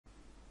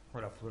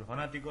Hola fútbol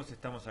fanáticos,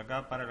 estamos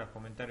acá para los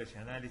comentarios y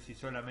análisis,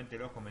 solamente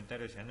los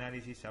comentarios y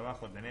análisis.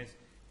 Abajo tenés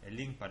el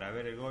link para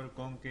ver el gol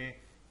con que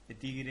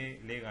Tigre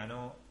le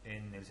ganó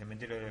en el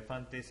cementerio de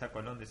Elefantes a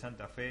Colón de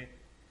Santa Fe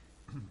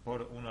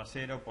por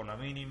 1-0 por la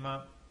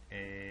mínima.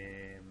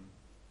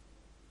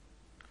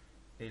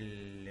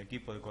 El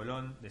equipo de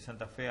Colón de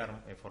Santa Fe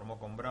formó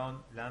con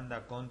Brown,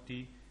 Landa,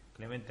 Conti,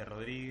 Clemente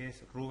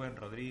Rodríguez, Rubén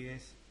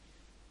Rodríguez,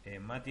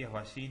 Matías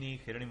Baggini,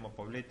 Jerónimo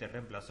Poblete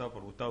reemplazado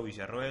por Gustavo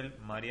Villarroel,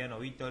 Mariano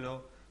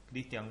Vítolo,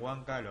 Cristian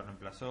Huanca lo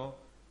reemplazó,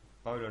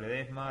 Pablo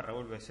Ledesma,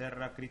 Raúl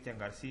Becerra, Cristian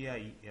García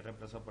y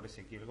reemplazó por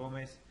Ezequiel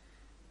Gómez.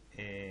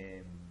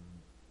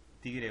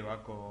 Tigre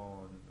va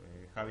con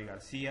Javi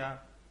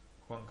García,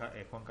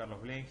 Juan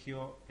Carlos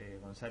Blengio,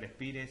 González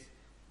Pires,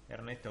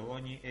 Ernesto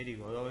Goñi, Eric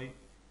Godoy,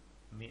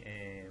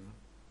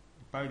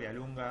 Pablo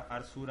Alunga,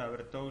 Arzura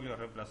Bertoglio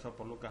reemplazó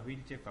por Lucas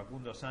Vilche,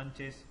 Facundo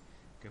Sánchez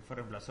que fue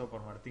reemplazado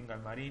por Martín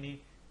Galmarini,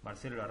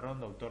 Marcelo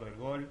Larrondo, autor del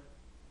gol,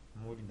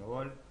 muy lindo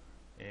gol,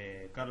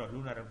 Carlos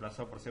Luna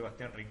reemplazado por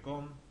Sebastián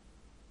Rincón.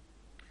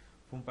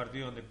 Fue un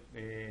partido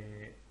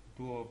donde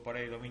tuvo por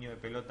ahí dominio de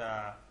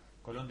pelota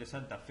Colón de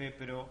Santa Fe,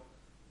 pero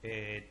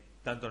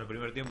tanto en el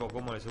primer tiempo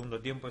como en el segundo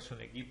tiempo es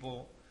un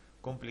equipo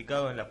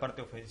complicado en la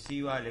parte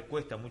ofensiva, le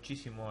cuesta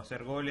muchísimo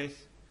hacer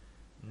goles,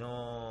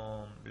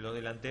 los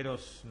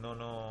delanteros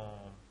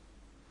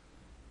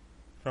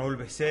Raúl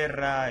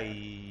Becerra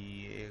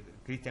y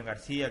Cristian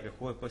García, que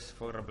jugó después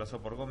fue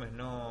reemplazado por Gómez,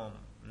 no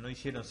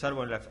hicieron,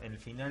 salvo en el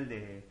final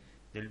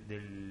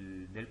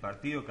del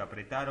partido, que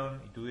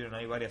apretaron y tuvieron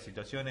ahí varias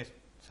situaciones,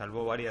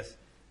 salvó varias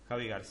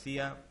Javi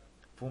García.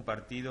 Fue un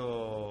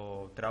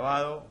partido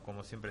trabado,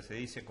 como siempre se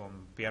dice,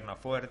 con pierna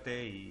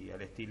fuerte y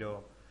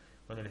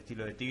con el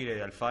estilo de Tigre,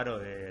 de Alfaro,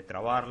 de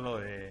trabarlo,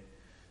 de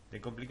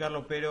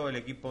complicarlo, pero el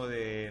equipo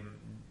de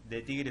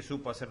Tigre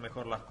supo hacer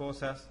mejor las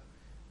cosas.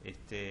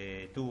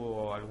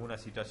 Tuvo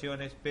algunas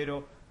situaciones,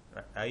 pero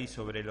ahí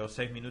sobre los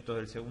 6 minutos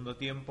del segundo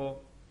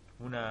tiempo,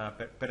 una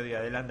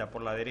pérdida de Landa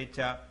por la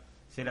derecha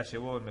se la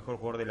llevó el mejor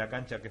jugador de la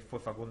cancha, que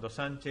fue Facundo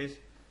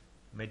Sánchez.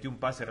 Metió un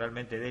pase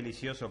realmente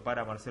delicioso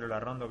para Marcelo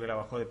Larrondo, que la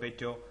bajó de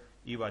pecho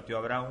y batió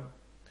a Brown,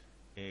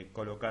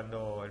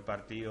 colocando el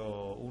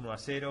partido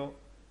 1-0.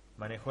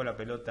 Manejó la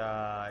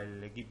pelota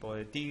el equipo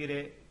de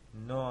Tigre,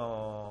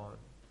 no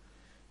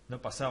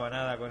pasaba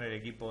nada con el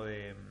equipo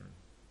de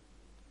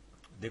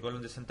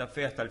Colón de Santa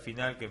Fe hasta el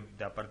final, que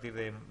a partir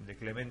de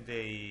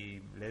Clemente y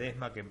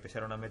Ledesma, que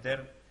empezaron a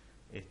meter,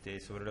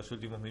 sobre los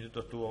últimos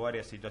minutos tuvo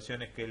varias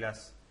situaciones que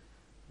las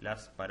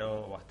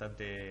paró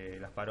bastante,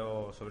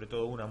 sobre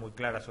todo una muy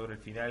clara sobre el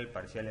final,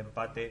 parecía el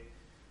empate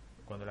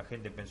cuando la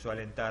gente pensó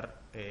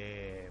alentar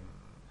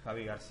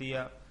Javi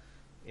García,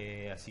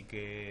 así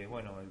que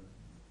bueno,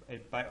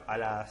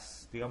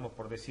 digamos,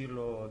 por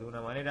decirlo de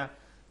una manera,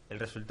 el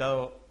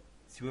resultado,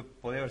 si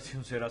podía haber sido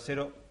un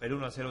 0-0, el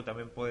 1-0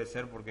 también puede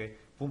ser, porque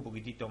fue un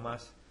poquitito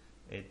más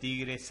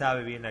Tigre,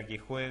 sabe bien a qué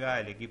juega.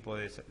 El equipo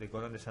de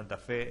Colón de Santa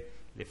Fe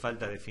le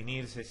falta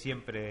definirse,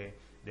 siempre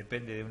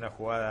depende de una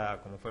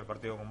jugada, como fue el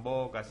partido con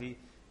Boca, así,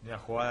 de una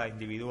jugada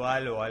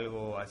individual o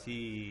algo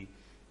así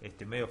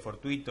medio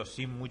fortuito,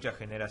 sin mucha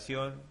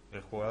generación.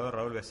 El jugador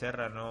Raúl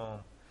Becerra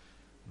no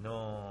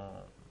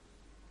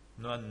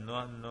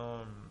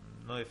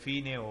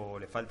define, o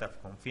le falta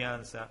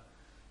confianza.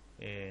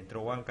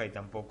 Entró Huanca y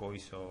tampoco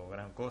hizo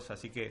gran cosa,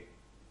 así que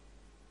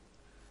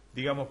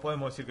digamos,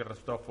 podemos decir que el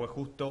resultado fue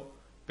justo,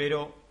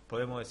 pero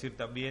podemos decir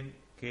también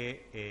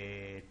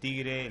que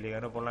Tigre le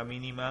ganó por la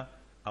mínima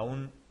a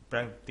un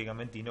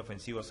prácticamente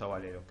inofensivo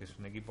Sabalero, que es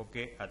un equipo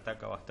que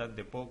ataca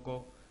bastante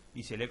poco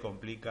y se le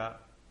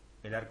complica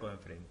el arco de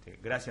enfrente.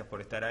 Gracias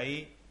por estar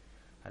ahí.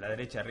 A la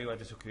derecha arriba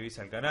te suscribís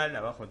al canal,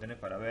 abajo tenés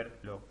para ver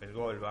el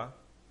gol, va.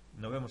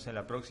 Nos vemos en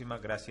la próxima,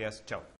 gracias, chao.